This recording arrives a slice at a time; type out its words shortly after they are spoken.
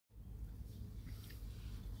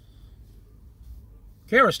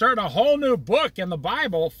Okay, we're starting a whole new book in the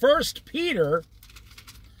Bible, 1 Peter.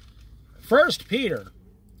 1 Peter.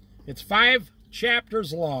 It's 5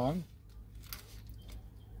 chapters long.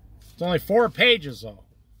 It's only 4 pages, though.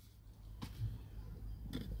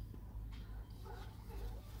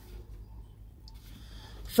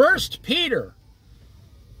 First Peter.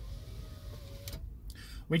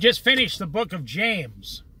 We just finished the book of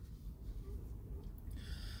James.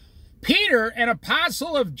 Peter, an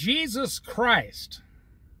apostle of Jesus Christ.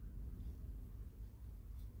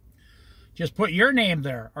 Just put your name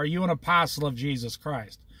there. Are you an apostle of Jesus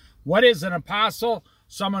Christ? What is an apostle?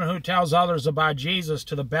 Someone who tells others about Jesus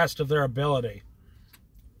to the best of their ability.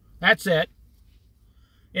 That's it.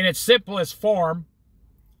 In its simplest form,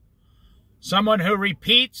 someone who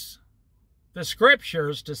repeats the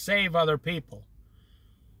scriptures to save other people.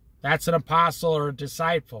 That's an apostle or a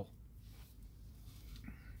disciple.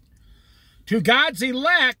 To God's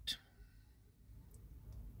elect,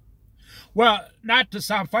 well, not to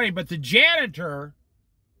sound funny, but the janitor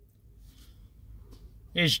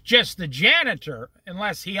is just the janitor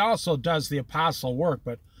unless he also does the apostle work.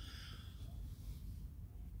 But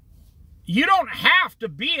you don't have to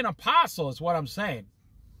be an apostle is what I'm saying.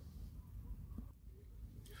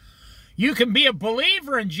 You can be a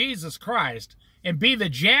believer in Jesus Christ and be the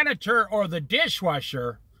janitor or the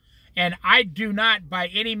dishwasher, and I do not by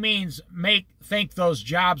any means think those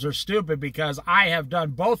jobs are stupid, because I have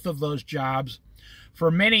done both of those jobs for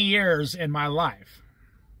many years in my life.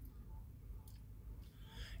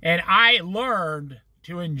 And I learned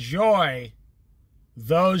to enjoy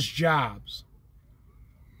those jobs.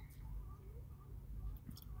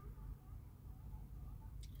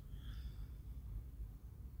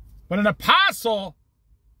 But an apostle,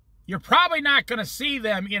 you're probably not going to see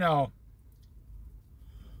them,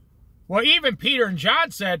 Well, even Peter and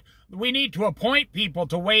John said, we need to appoint people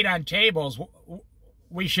to wait on tables.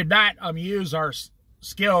 We should not use our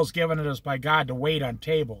skills given to us by God to wait on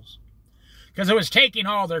tables, because it was taking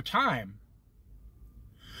all their time.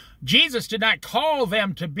 Jesus did not call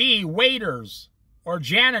them to be waiters or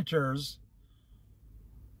janitors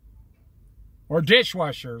or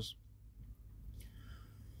dishwashers.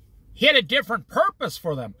 He had a different purpose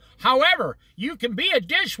for them. However, you can be a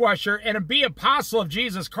dishwasher and be apostle of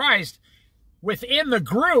Jesus Christ within the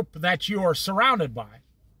group that you are surrounded by.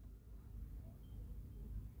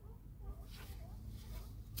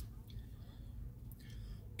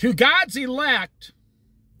 To God's elect,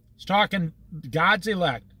 it's talking God's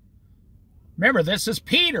elect. Remember, this is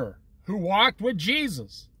Peter, who walked with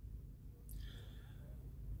Jesus.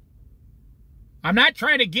 I'm not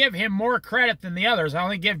trying to give him more credit than the others. I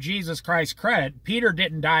only give Jesus Christ credit. Peter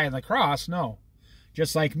didn't die on the cross, no.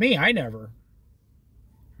 Just like me, I never.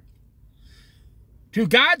 To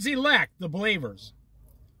God's elect, the believers,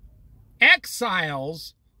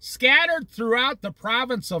 exiles scattered throughout the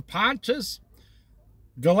province of Pontus,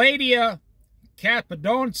 Galatia,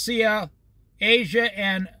 Cappadocia, Asia,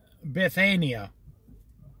 and Bithynia,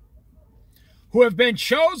 who have been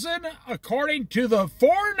chosen according to the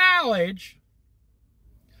foreknowledge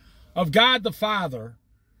of God the Father,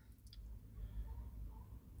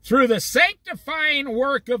 through the sanctifying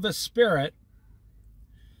work of the Spirit,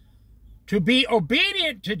 to be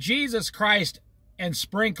obedient to Jesus Christ and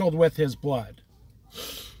sprinkled with his blood.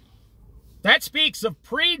 That speaks of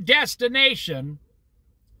predestination.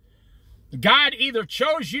 God either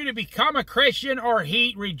chose you to become a Christian or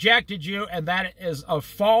he rejected you, and that is a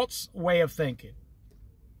false way of thinking.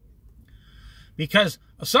 Because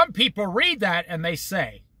some people read that and they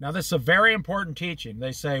say, now this is a very important teaching,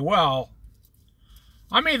 they say, well,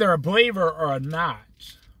 I'm either a believer or I'm not.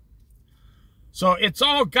 So it's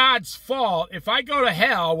all God's fault. If I go to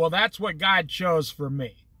hell, well, that's what God chose for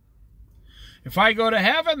me. If I go to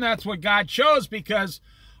heaven, that's what God chose, because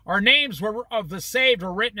our names of the saved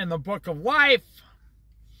were written in the book of life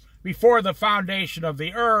before the foundation of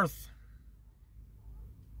the earth.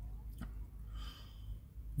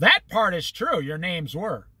 That part is true. Your names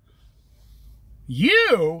were.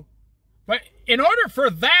 But in order for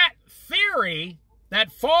that theory,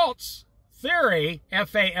 that false theory,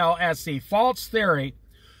 F-A-L-S-E, false theory,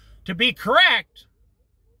 to be correct,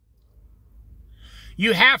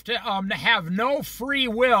 you have to have no free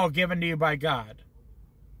will given to you by God.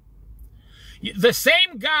 The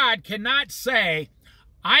same God cannot say,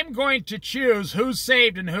 I'm going to choose who's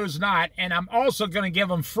saved and who's not, and I'm also going to give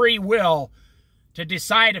them free will to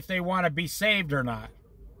decide if they want to be saved or not.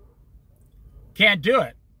 Can't do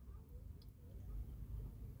it.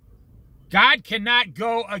 God cannot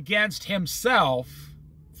go against himself.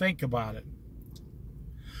 Think about it.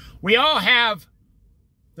 We all have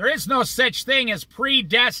There is no such thing as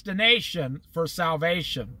predestination for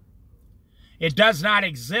salvation. It does not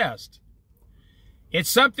exist. It's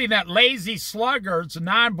something that lazy sluggards and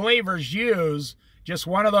non-believers use, just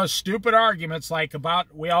one of those stupid arguments like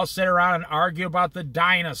about, we all sit around and argue about the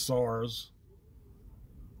dinosaurs.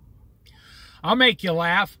 I'll make you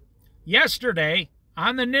laugh. Yesterday,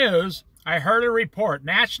 on the news, I heard a report,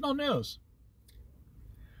 national news,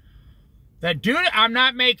 that I'm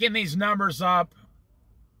not making these numbers up.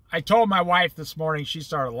 I told my wife this morning, she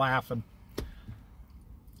started laughing.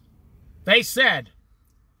 They said,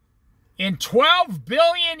 in 12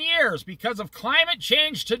 billion years, because of climate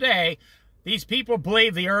change today, these people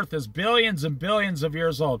believe the earth is billions and billions of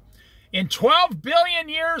years old. In 12 billion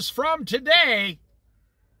years from today,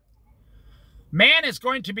 man is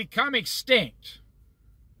going to become extinct.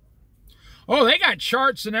 Oh, they got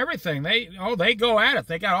charts and everything. They go at it.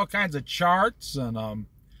 They got all kinds of charts, and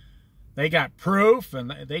they got proof,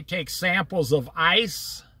 and they take samples of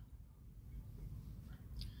ice.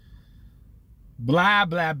 Blah,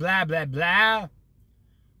 blah, blah, blah, blah.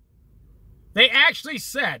 They actually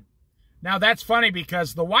said, now that's funny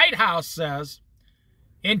because the White House says,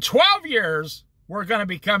 in 12 years, we're going to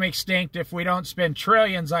become extinct if we don't spend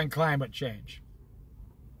trillions on climate change.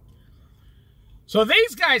 So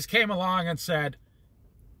these guys came along and said,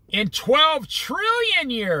 in 12 trillion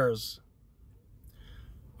years,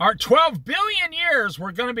 or 12 billion years,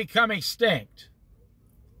 we're going to become extinct.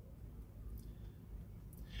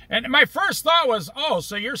 And my first thought was, oh,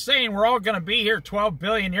 so you're saying we're all going to be here 12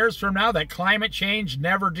 billion years from now, that climate change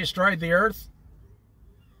never destroyed the earth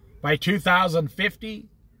by 2050?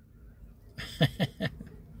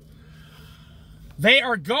 They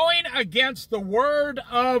are going against the word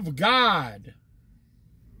of God.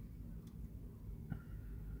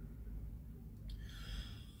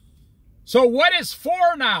 So what is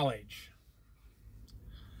foreknowledge?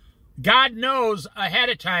 God knows ahead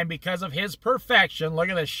of time because of his perfection. Look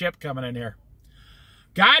at this ship coming in here.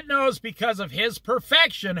 God knows because of his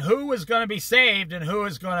perfection who is going to be saved and who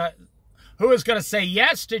is going to say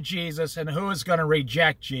yes to Jesus and who is going to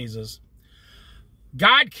reject Jesus.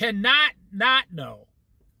 God cannot not know.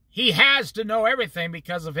 He has to know everything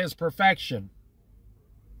because of his perfection.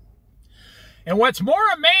 And what's more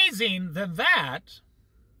amazing than that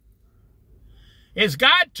is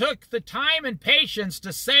God took the time and patience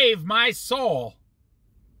to save my soul.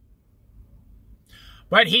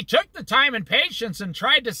 But he took the time and patience and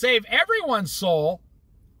tried to save everyone's soul.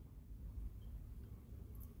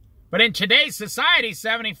 But in today's society,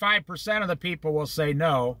 75% of the people will say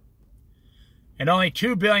no. And only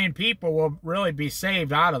 2 billion people will really be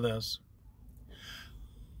saved out of this.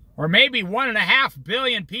 Or maybe 1.5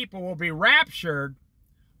 billion people will be raptured,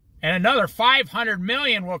 and another 500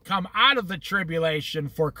 million will come out of the tribulation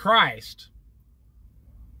for Christ.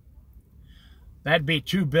 That'd be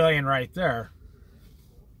 2 billion right there.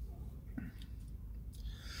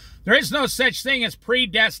 There is no such thing as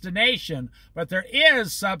predestination, but there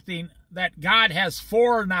is something that God has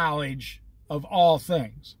foreknowledge of all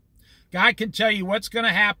things. God can tell you what's going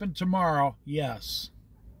to happen tomorrow, yes.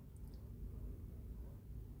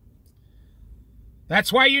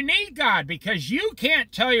 That's why you need God, because you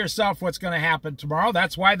can't tell yourself what's going to happen tomorrow.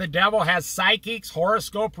 That's why the devil has psychics,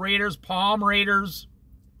 horoscope readers, palm readers,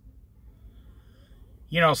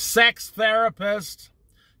 sex therapists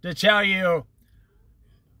to tell you,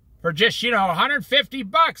 for just,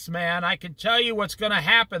 $150, man, I can tell you what's going to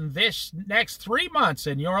happen this next 3 months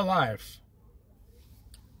in your life.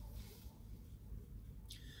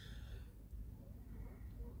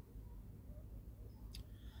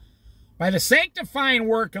 By the sanctifying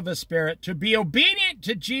work of the Spirit, to be obedient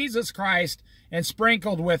to Jesus Christ and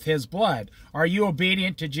sprinkled with his blood. Are you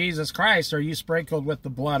obedient to Jesus Christ? Are you sprinkled with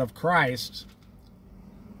the blood of Christ?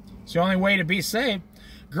 It's the only way to be saved.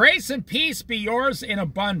 Grace and peace be yours in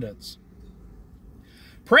abundance.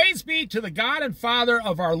 Praise be to the God and Father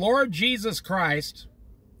of our Lord Jesus Christ.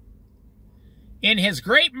 In his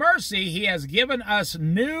great mercy, he has given us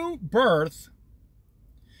new birth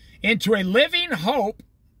into a living hope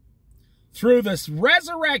through this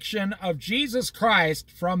resurrection of Jesus Christ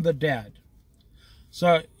from the dead.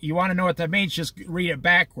 So you want to know what that means? Just read it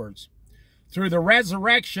backwards. Through the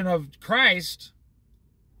resurrection of Christ,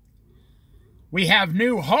 we have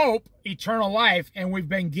new hope, eternal life, and we've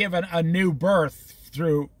been given a new birth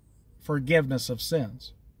through forgiveness of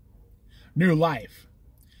sins. New life.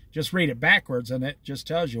 Just read it backwards and it just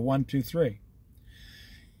tells you 1, 2, 3.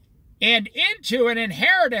 And into an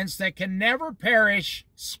inheritance that can never perish,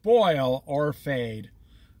 spoil, or fade.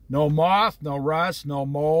 No moth, no rust, no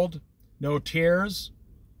mold, no tears,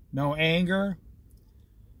 no anger,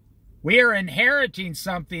 We are inheriting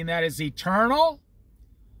something that is eternal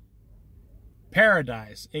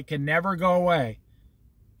paradise. It can never go away,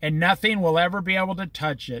 and nothing will ever be able to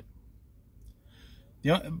touch it.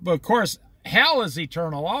 But of course, hell is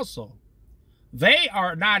eternal also. They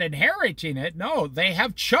are not inheriting it. No, they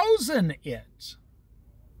have chosen it.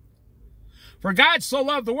 For God so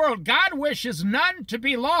loved the world, God wishes none to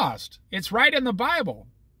be lost. It's right in the Bible.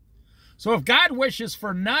 So if God wishes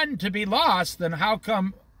for none to be lost, then how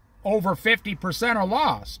come over 50% are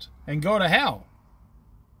lost and go to hell?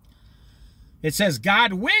 It says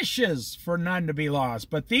God wishes for none to be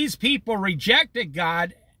lost. But these people rejected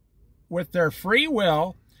God with their free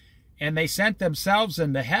will, and they sent themselves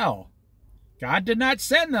into hell. God did not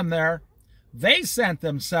send them there. They sent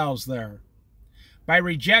themselves there by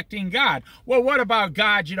rejecting God. Well, what about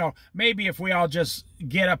God? You know, maybe if we all just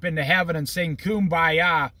get up into heaven and sing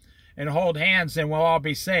Kumbaya and hold hands, then we'll all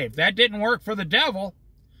be saved. That didn't work for the devil.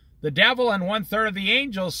 The devil and 1/3 of the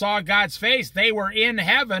angels saw God's face. They were in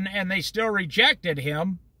heaven, and they still rejected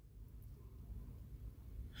him.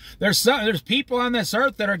 There's people on this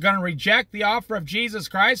earth that are going to reject the offer of Jesus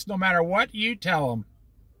Christ no matter what you tell them.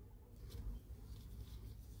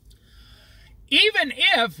 Even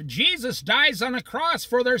if Jesus dies on a cross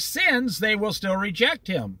for their sins, they will still reject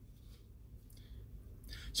him.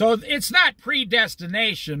 So it's not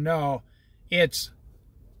predestination, no. It's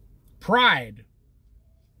pride.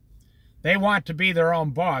 They want to be their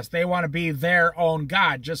own boss. They want to be their own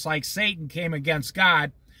God, just like Satan came against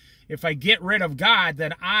God. If I get rid of God,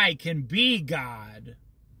 then I can be God.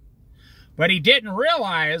 But he didn't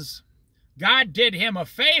realize God did him a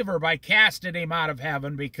favor by casting him out of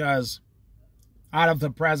heaven, because out of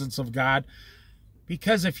the presence of God.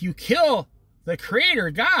 Because if you kill the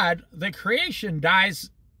Creator God, the creation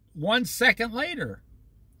dies 1 second later.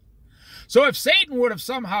 So if Satan would have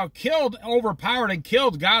somehow overpowered and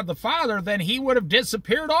killed God the Father, then he would have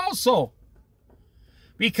disappeared also.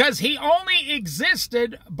 Because he only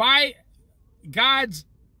existed by God's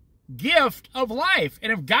gift of life.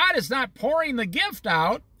 And if God is not pouring the gift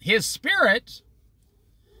out, his Spirit,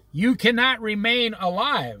 you cannot remain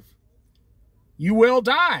alive. You will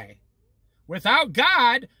die. Without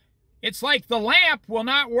God, it's like the lamp will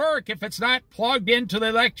not work if it's not plugged into the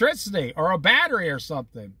electricity or a battery or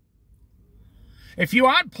something. If you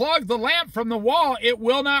unplug the lamp from the wall, it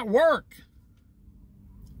will not work.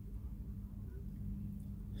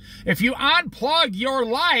 If you unplug your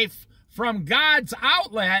life from God's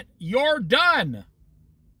outlet, you're done.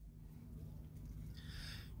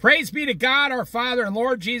 Praise be to God, our Father and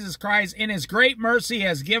Lord Jesus Christ. In his great mercy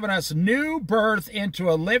has given us new birth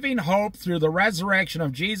into a living hope through the resurrection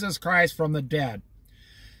of Jesus Christ from the dead,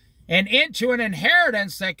 and into an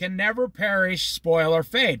inheritance that can never perish, spoil, or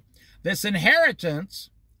fade. This inheritance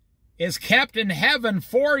is kept in heaven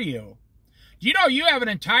for you. Do you know you have an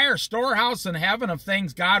entire storehouse in heaven of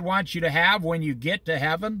things God wants you to have when you get to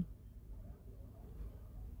heaven?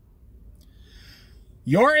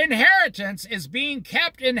 Your inheritance is being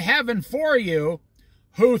kept in heaven for you,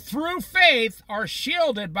 who through faith are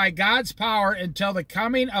shielded by God's power until the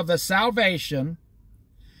coming of the salvation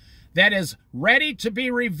that is ready to be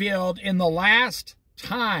revealed in the last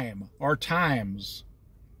time or times.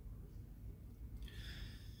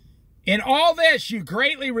 In all this you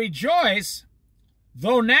greatly rejoice,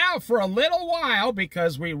 though now for a little while,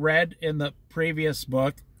 because we read in the previous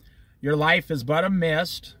book, your life is but a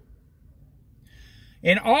mist.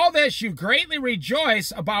 In all this you greatly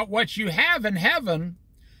rejoice about what you have in heaven,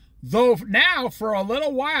 though now for a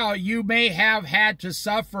little while you may have had to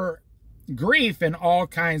suffer grief in all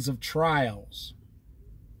kinds of trials.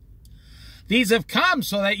 These have come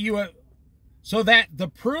so that the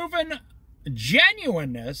proven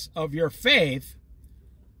genuineness of your faith,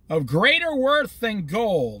 of greater worth than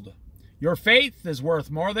gold, your faith is worth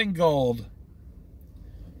more than gold,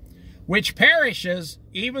 which perishes,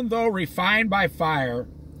 even though refined by fire,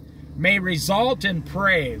 may result in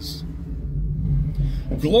praise,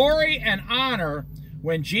 glory, and honor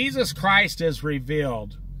when Jesus Christ is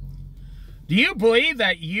revealed. Do you believe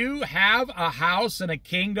that you have a house and a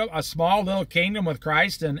kingdom, a small little kingdom with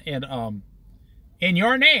Christ in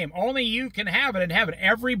your name? Only you can have it in heaven.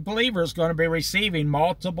 Every believer is going to be receiving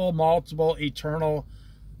multiple eternal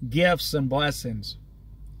gifts and blessings.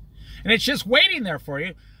 And it's just waiting there for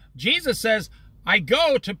you. Jesus says, I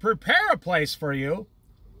go to prepare a place for you.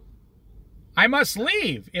 I must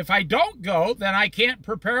leave. If I don't go, then I can't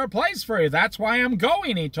prepare a place for you. That's why I'm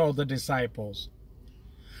going, he told the disciples.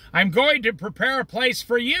 I'm going to prepare a place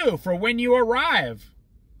for you for when you arrive.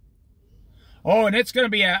 Oh, and it's going to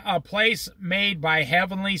be a place made by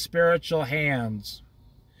heavenly spiritual hands.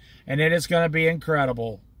 And it is going to be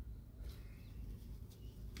incredible.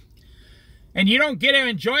 And you don't get to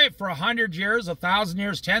enjoy it for 100 years, 1,000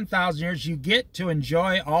 years, 10,000 years. You get to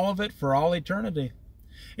enjoy all of it for all eternity.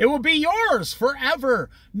 It will be yours forever.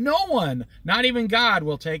 No one, not even God,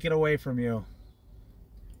 will take it away from you.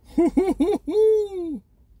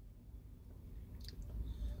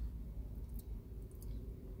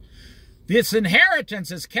 This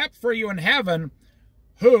inheritance is kept for you in heaven,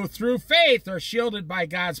 who through faith are shielded by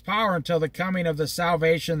God's power until the coming of the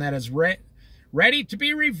salvation that is ready to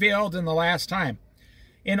be revealed in the last time.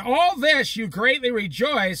 In all this you greatly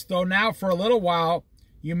rejoice, though now for a little while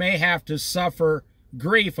you may have to suffer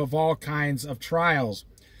grief of all kinds of trials.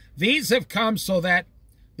 These have come so that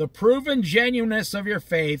the proven genuineness of your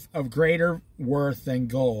faith, of greater worth than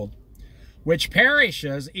gold, which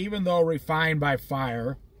perishes even though refined by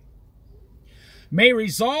fire, may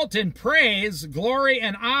result in praise, glory,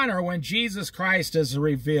 and honor when Jesus Christ is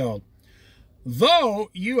revealed. Though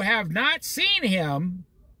you have not seen him,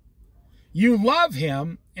 you love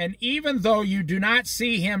him, and even though you do not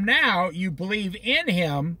see him now, you believe in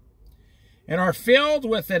him and are filled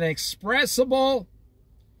with an inexpressible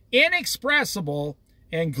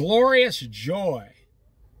and glorious joy.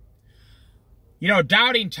 You know,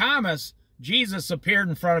 doubting Thomas, Jesus appeared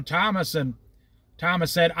in front of Thomas, and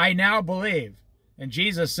Thomas said, "I now believe." And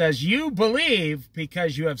Jesus says, "You believe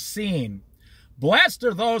because you have seen. Blessed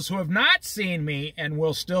are those who have not seen me and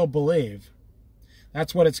will still believe."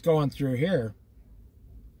 That's what it's going through here.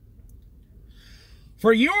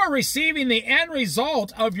 For you are receiving the end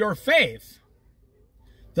result of your faith,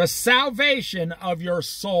 the salvation of your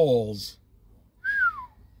souls.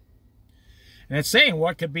 And it's saying,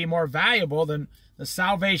 what could be more valuable than the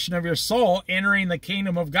salvation of your soul entering the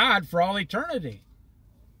kingdom of God for all eternity?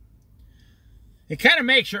 It kind of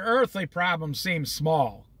makes your earthly problems seem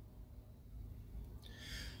small.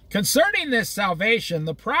 Concerning this salvation,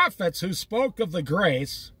 the prophets who spoke of the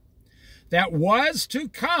grace that was to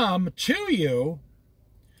come to you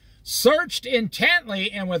searched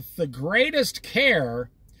intently and with the greatest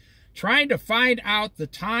care, trying to find out the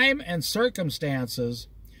time and circumstances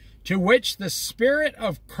to which the Spirit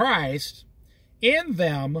of Christ in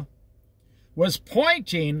them was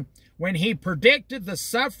pointing when he predicted the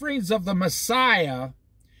sufferings of the Messiah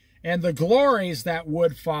and the glories that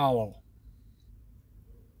would follow.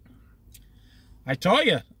 I told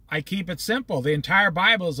you, I keep it simple. The entire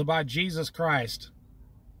Bible is about Jesus Christ.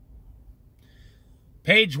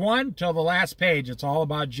 Page 1 till the last page, it's all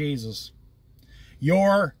about Jesus,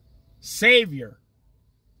 your Savior,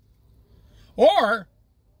 or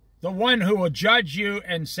the one who will judge you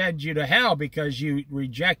and send you to hell because you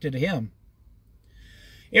rejected him.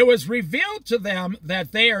 It was revealed to them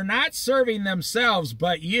that they are not serving themselves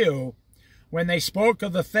but you when they spoke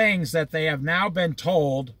of the things that they have now been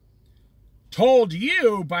told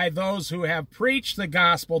you by those who have preached the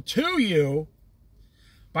gospel to you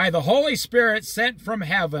by the Holy Spirit sent from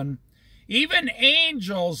heaven. Even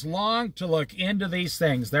angels long to look into these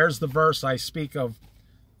things. There's the verse I speak of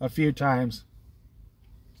a few times.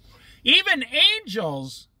 Even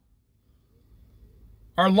angels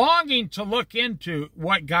are longing to look into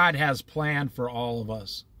what God has planned for all of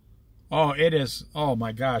us. Oh, it is, oh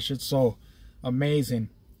my gosh, it's so amazing.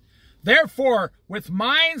 Therefore, with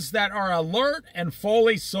minds that are alert and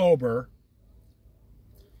fully sober,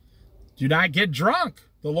 do not get drunk.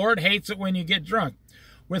 The Lord hates it when you get drunk.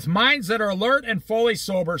 With minds that are alert and fully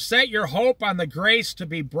sober, set your hope on the grace to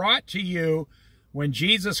be brought to you when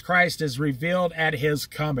Jesus Christ is revealed at his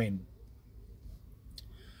coming.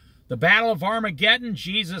 The battle of Armageddon,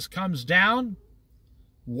 Jesus comes down,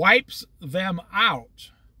 wipes them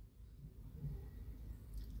out.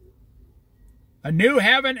 A new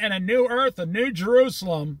heaven and a new earth, a new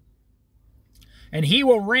Jerusalem, and he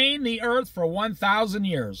will reign the earth for 1,000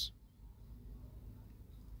 years.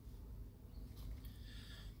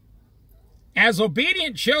 As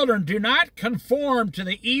obedient children, do not conform to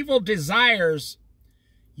the evil desires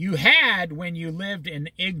you had when you lived in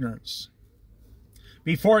ignorance,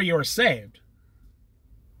 before you were saved.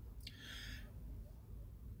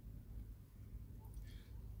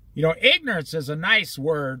 You know, ignorance is a nice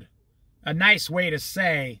word, a nice way to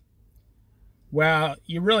say, well,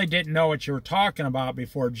 you really didn't know what you were talking about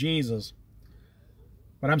before Jesus.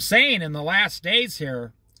 But I'm saying in the last days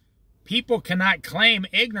here, people cannot claim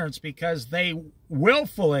ignorance because they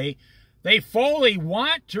fully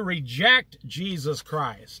want to reject Jesus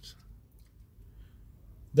Christ.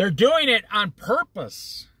 They're doing it on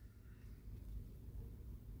purpose.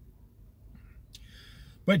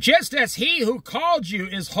 But just as he who called you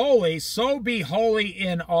is holy, so be holy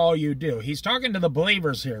in all you do. He's talking to the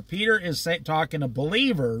believers here. Peter is talking to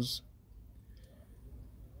believers.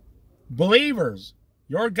 Believers,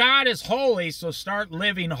 Your God is holy, so start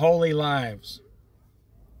living holy lives.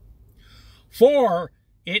 For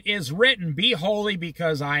it is written, be holy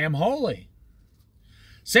because I am holy.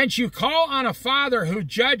 Since you call on a Father who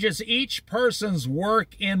judges each person's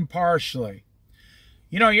work impartially.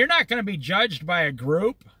 You know, you're not going to be judged by a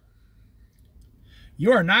group.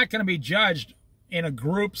 You are not going to be judged in a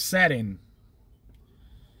group setting.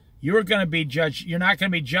 You're going to be judged. You're not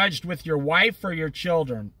going to be judged with your wife or your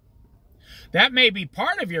children. That may be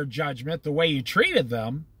part of your judgment, the way you treated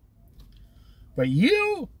them. But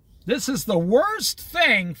this is the worst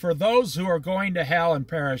thing for those who are going to hell and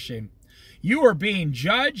perishing. You are being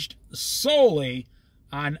judged solely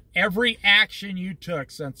on every action you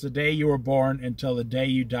took since the day you were born until the day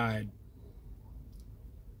you died.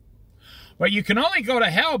 But you can only go to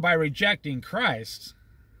hell by rejecting Christ.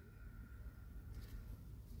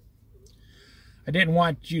 I didn't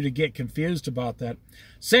want you to get confused about that.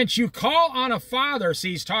 Since you call on a Father, see,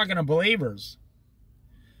 he's talking to believers.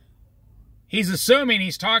 He's assuming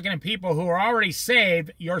he's talking to people who are already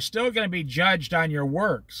saved. You're still going to be judged on your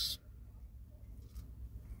works.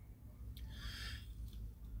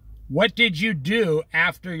 What did you do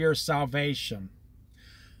after your salvation?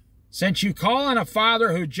 Since you call on a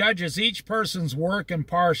Father who judges each person's work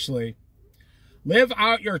impartially, live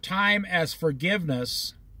out your time as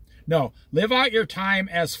live out your time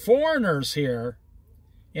as foreigners here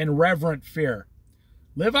in reverent fear.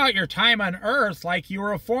 Live out your time on earth like you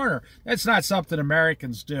were a foreigner. That's not something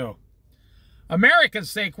Americans do.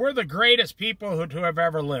 Americans think we're the greatest people who have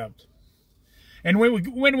ever lived. And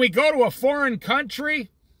when we go to a foreign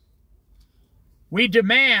country, we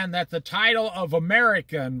demand that the title of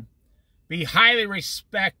American be highly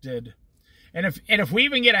respected. And if we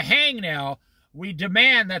even get a hangnail, we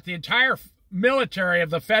demand that the entire military of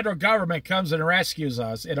the federal government comes and rescues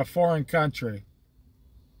us in a foreign country.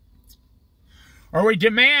 Or we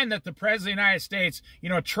demand that the President of the United States,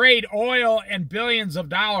 trade oil and billions of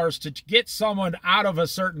dollars to get someone out of a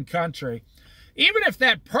certain country. Even if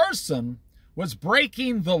that person was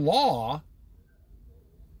breaking the law,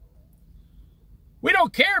 we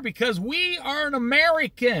don't care because we are an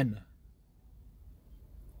American.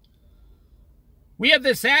 We have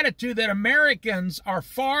this attitude that Americans are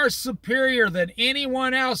far superior than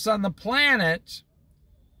anyone else on the planet.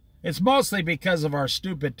 It's mostly because of our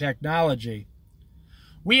stupid technology.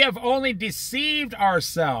 We have only deceived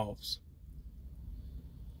ourselves.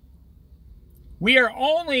 We are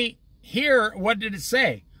only here, what did it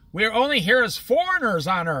say? We are only here as foreigners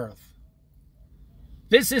on earth.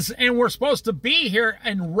 And we're supposed to be here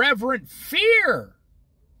in reverent fear.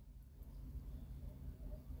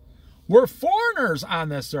 We're foreigners on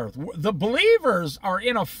this earth. The believers are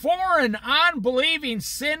in a foreign, unbelieving,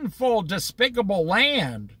 sinful, despicable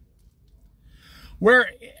land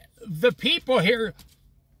where the people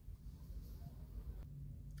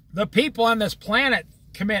on this planet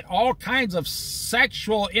commit all kinds of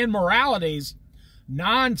sexual immoralities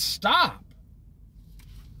nonstop.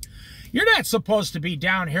 You're not supposed to be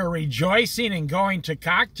down here rejoicing and going to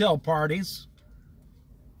cocktail parties.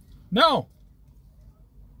 No.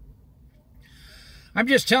 I'm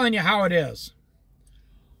just telling you how it is.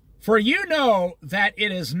 For you know that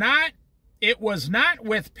it was not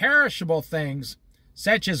with perishable things,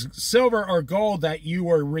 such as silver or gold, that you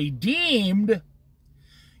were redeemed.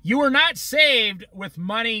 You were not saved with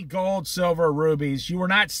money, gold, silver, rubies. You were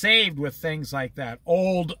not saved with things like that.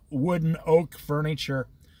 Old wooden oak furniture.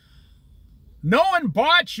 No one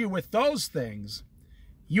bought you with those things.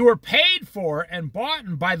 You were paid for and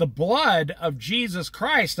bought by the blood of Jesus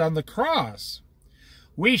Christ on the cross.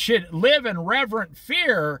 We should live in reverent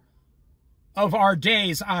fear of our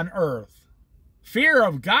days on earth. Fear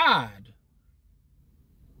of God.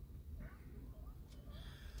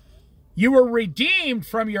 You were redeemed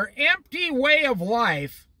from your empty way of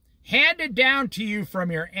life handed down to you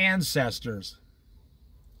from your ancestors.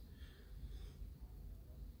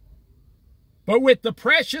 But with the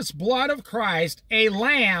precious blood of Christ, a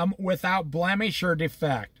lamb without blemish or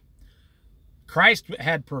defect. Christ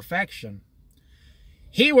had perfection.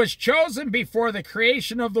 He was chosen before the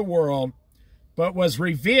creation of the world, but was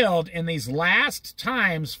revealed in these last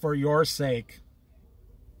times for your sake.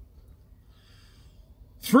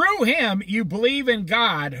 Through him you believe in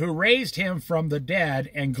God, who raised him from the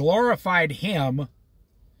dead and glorified him,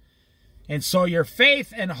 and so your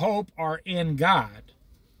faith and hope are in God.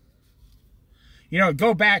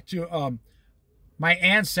 Go back to my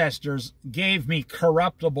ancestors gave me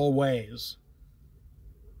corruptible ways.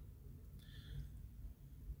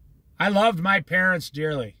 I loved my parents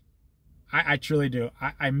dearly. I truly do.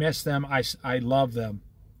 I miss them. I love them.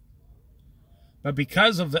 But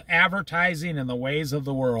because of the advertising and the ways of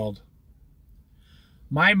the world,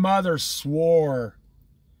 my mother swore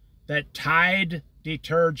that Tide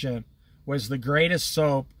detergent was the greatest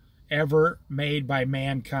soap ever made by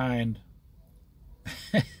mankind.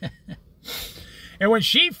 And when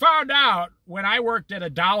she found out, when I worked at a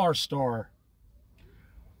dollar store,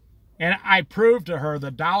 and I proved to her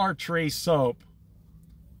the Dollar Tree soap,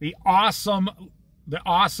 the awesome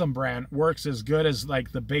brand, works as good as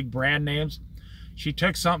like the big brand names. She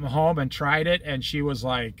took something home and tried it, and she was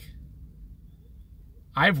like,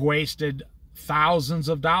 I've wasted thousands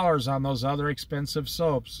of dollars on those other expensive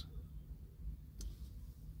soaps.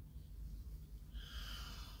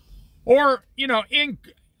 Or, you know, in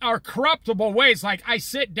our corruptible ways, like I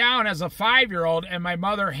sit down as a 5-year-old and my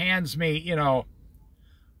mother hands me, you know,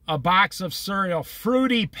 a box of cereal,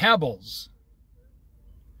 Fruity Pebbles.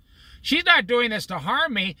 She's not doing this to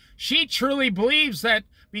harm me. She truly believes that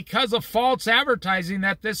because of false advertising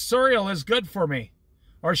that this cereal is good for me,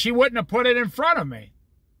 or she wouldn't have put it in front of me.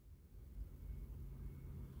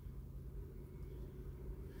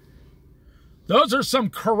 Those are some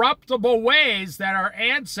corruptible ways that our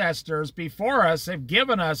ancestors before us have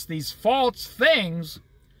given us these false things,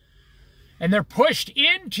 and they're pushed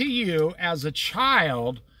into you as a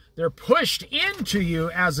child. They're pushed into you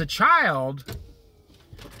as a child,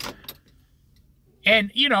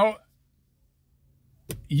 and, you know,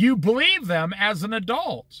 you believe them as an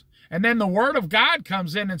adult. And then the Word of God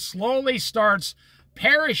comes in and slowly starts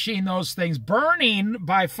perishing those things, burning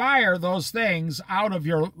by fire those things out of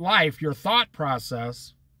your life, your thought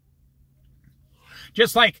process.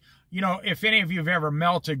 Just like, you know, if any of you have ever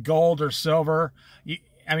melted gold or silver,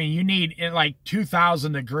 I mean, you need like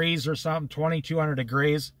 2,000 degrees or something, 2,200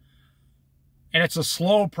 degrees. And it's a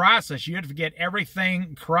slow process. You have to get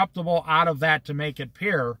everything corruptible out of that to make it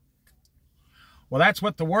pure. Well, that's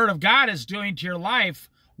what the Word of God is doing to your life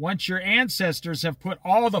once your ancestors have put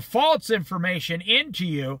all the false information into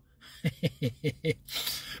you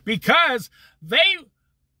because they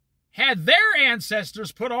had their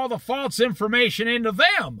ancestors put all the false information into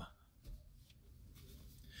them.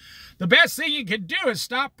 The best thing you can do is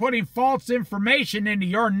stop putting false information into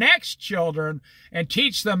your next children and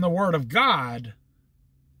teach them the Word of God.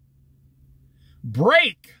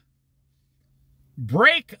 Break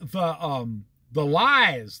the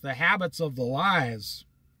lies, the habits of the lies.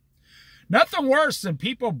 Nothing worse than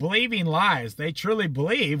people believing lies. They truly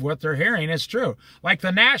believe what they're hearing is true. Like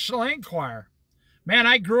the National Enquirer. Man,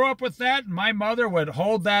 I grew up with that, and my mother would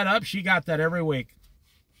hold that up. She got that every week.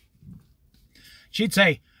 She'd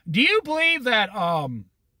say, do you believe that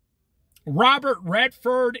Robert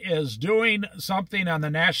Redford is doing something on the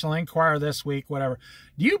National Enquirer this week, whatever?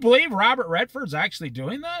 Do you believe Robert Redford's actually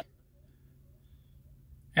doing that?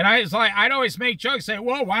 And I was like, I'd always make jokes, say,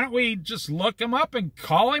 well, why don't we just look him up and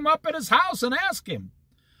call him up at his house and ask him?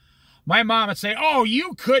 My mom would say, oh,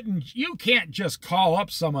 you can't just call up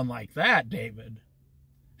someone like that, David.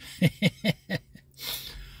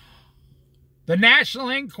 The National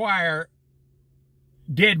Enquirer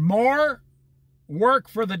did more work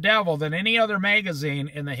for the devil than any other magazine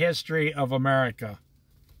in the history of America.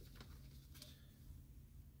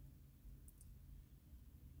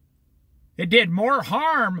 It did more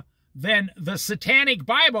harm than the Satanic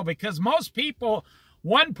Bible, because most people,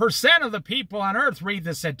 1% of the people on earth read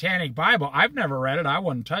the Satanic Bible. I've never read it. I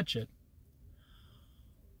wouldn't touch it.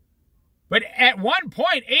 But at one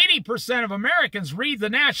point, 80% of Americans read the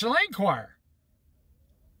National Enquirer.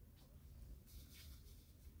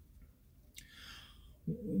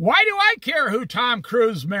 Why do I care who Tom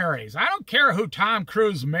Cruise marries? I don't care who Tom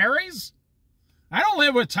Cruise marries. I don't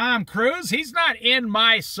live with Tom Cruise. He's not in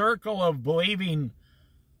my circle of believing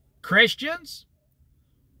Christians.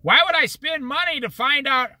 Why would I spend money to find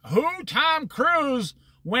out who Tom Cruise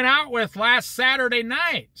went out with last Saturday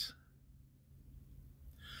night?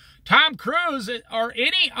 Tom Cruise or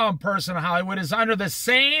any person in Hollywood is under the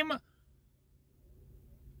same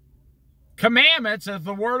commandments as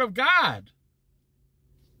the Word of God.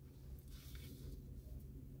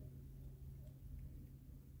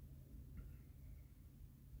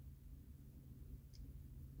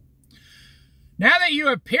 Now that you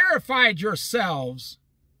have purified yourselves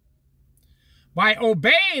by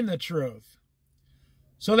obeying the truth,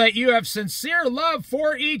 so that you have sincere love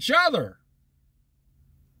for each other,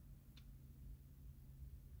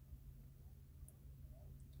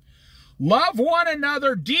 love one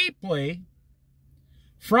another deeply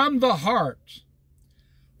from the heart,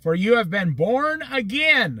 for you have been born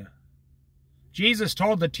again. Jesus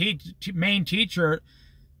told the main teacher,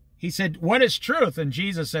 he said, what is truth? And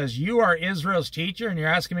Jesus says, you are Israel's teacher, and you're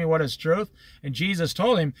asking me what is truth? And Jesus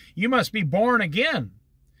told him, you must be born again.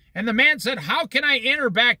 And the man said, how can I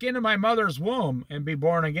enter back into my mother's womb and be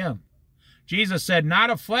born again? Jesus said,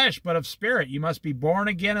 not of flesh, but of spirit. You must be born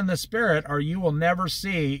again in the spirit, or you will never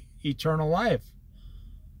see eternal life.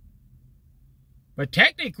 But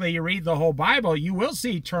technically, you read the whole Bible, you will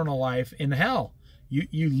see eternal life in hell.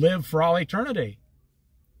 You live for all eternity.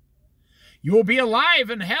 You will be alive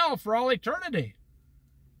in hell for all eternity.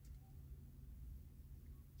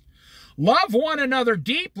 Love one another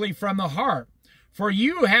deeply from the heart, for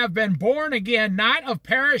you have been born again, not of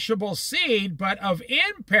perishable seed, but of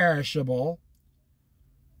imperishable,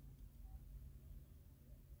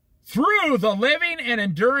 through the living and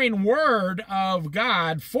enduring word of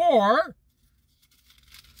God. For,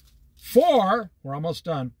 we're almost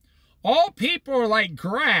done, all people are like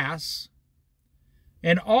grass,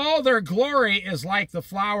 and all their glory is like the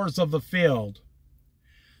flowers of the field.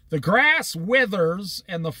 The grass withers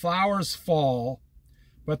and the flowers fall,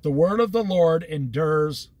 but the word of the Lord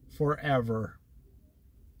endures forever.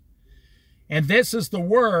 And this is the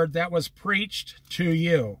word that was preached to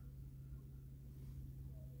you.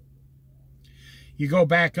 You go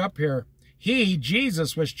back up here. He,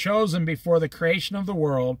 Jesus, was chosen before the creation of the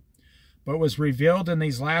world, but was revealed in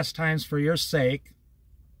these last times for your sake.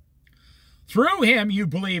 Through him you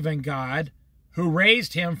believe in God, who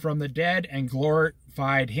raised him from the dead and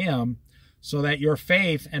glorified him, so that your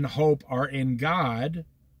faith and hope are in God.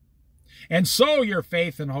 And so your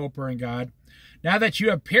faith and hope are in God. Now that you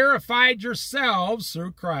have purified yourselves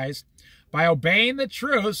through Christ, by obeying the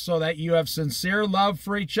truth, so that you have sincere love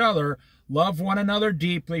for each other, love one another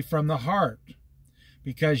deeply from the heart,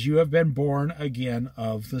 because you have been born again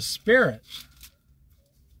of the Spirit.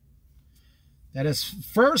 That is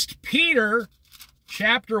 1 Peter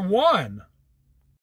chapter 1.